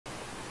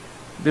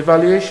The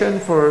valuation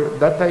for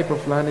that type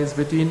of land is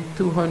between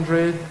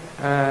 $200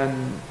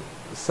 and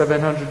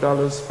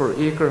 $700 per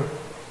acre,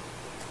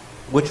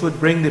 which would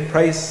bring the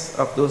price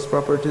of those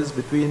properties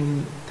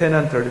between $10,000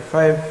 and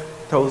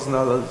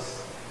 $35,000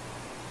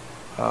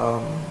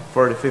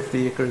 for the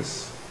 50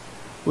 acres,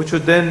 which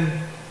would then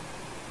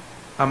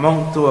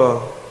amount to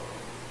a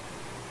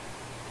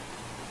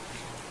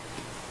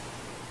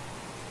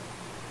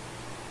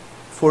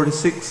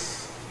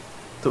 $46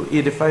 to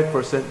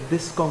 85%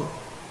 discount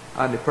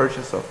on the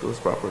purchase of those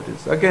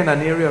properties. Again,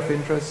 an area of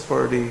interest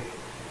for the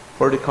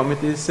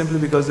committee, simply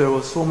because there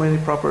were so many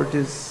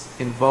properties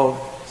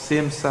involved,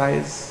 same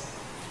size.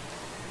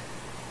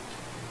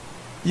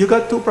 You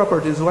got two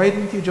properties. Why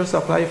didn't you just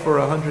apply for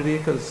 100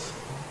 acres?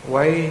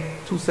 Why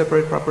two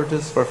separate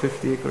properties for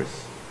 50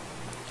 acres?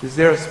 Is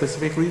there a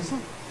specific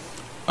reason?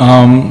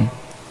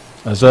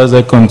 As far as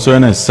I'm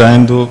concerned, I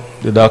signed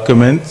the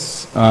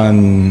documents,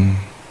 and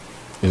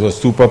it was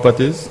two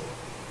properties,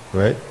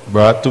 right?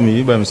 Brought to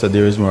me by Mr.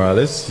 Darius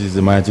Morales. He's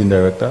the managing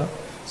director.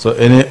 So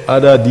any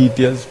other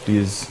details,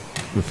 please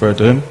refer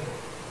to him.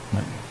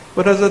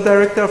 But as a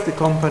director of the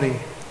company,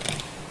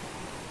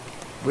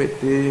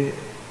 with the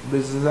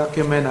business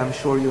acumen I'm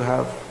sure you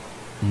have,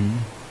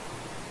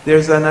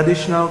 there's an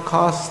additional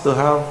cost to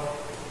have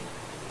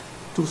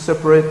two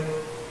separate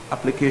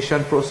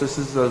application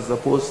processes as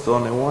opposed to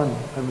only one.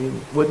 I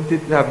mean, wouldn't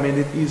it have made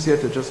it easier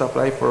to just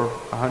apply for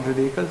 100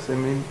 acres, I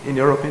mean, in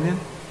your opinion?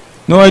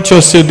 No, I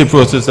trusted the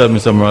process that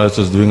Mr. Morales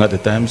was doing at the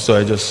time, so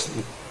I just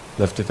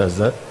left it as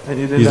that. And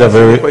you didn't ask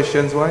any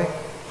questions why?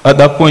 At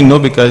that point, no,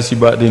 because he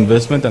brought the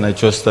investment and I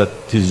trusted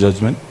his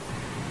judgment.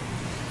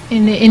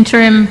 In the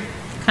interim,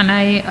 can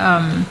I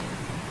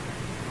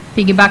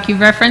piggyback? You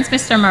referenced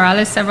Mr.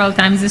 Morales several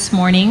times this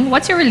morning.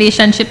 What's your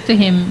relationship to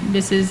him?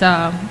 This is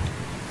a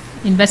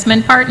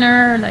investment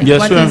partner? Like,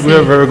 yes,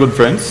 we're very good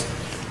friends.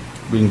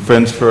 Been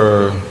friends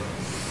for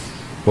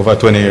over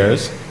 20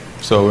 years.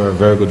 So we're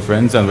very good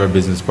friends and we're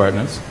business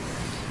partners.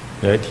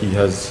 Right? He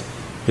has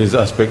his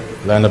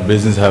line of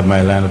business, I have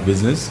my line of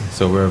business.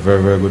 So we're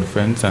very, very good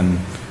friends, and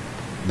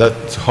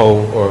that's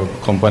how our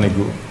company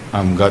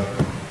got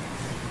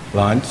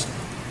launched.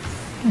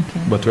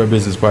 Okay. But we're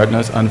business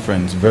partners and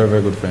friends, very,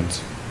 very good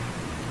friends.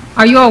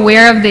 Are you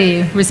aware of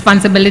the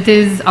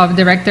responsibilities of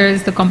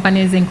directors to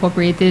companies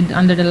incorporated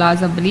under the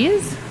laws of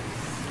Belize?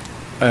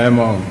 I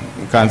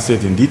can't say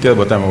it in detail,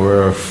 but I'm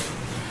aware of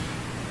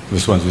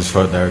responsibilities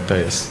for director,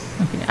 yes.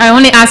 Okay. I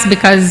only ask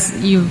because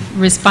you've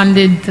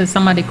responded to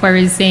some of the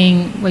queries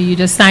saying, well, you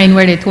just signed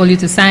where they told you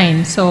to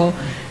sign. So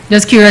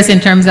just curious in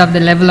terms of the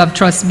level of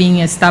trust being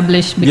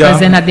established, because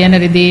then at the end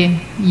of the day,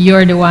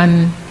 you're the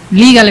one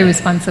legally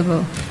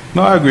responsible.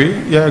 No, I agree.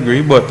 Yeah, I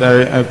agree. But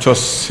I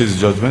trust his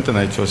judgment and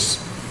I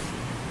trust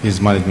his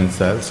management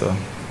style. So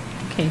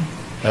okay.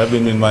 I've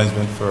been in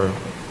management for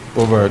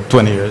over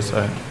 20 years.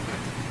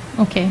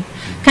 Okay.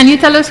 Can you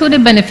tell us who the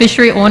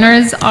beneficiary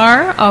owners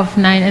are of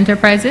 9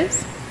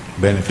 enterprises?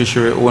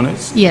 Beneficiary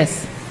owners?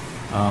 Yes.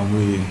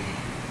 We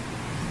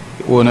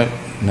own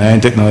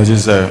 9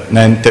 technologies or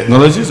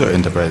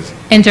enterprises?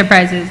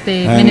 Enterprises.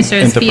 The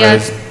minister's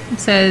fiat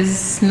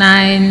says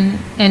 9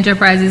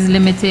 Enterprises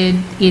Limited,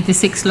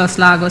 86 Los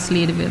Lagos,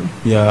 Ladyville.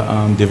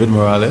 Yeah, David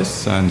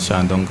Morales and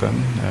Sean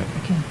Duncan.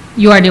 Okay.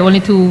 You are the only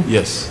 2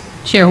 yes.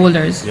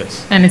 shareholders?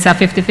 Yes. And it's a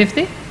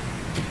 50-50?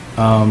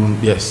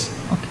 Yes.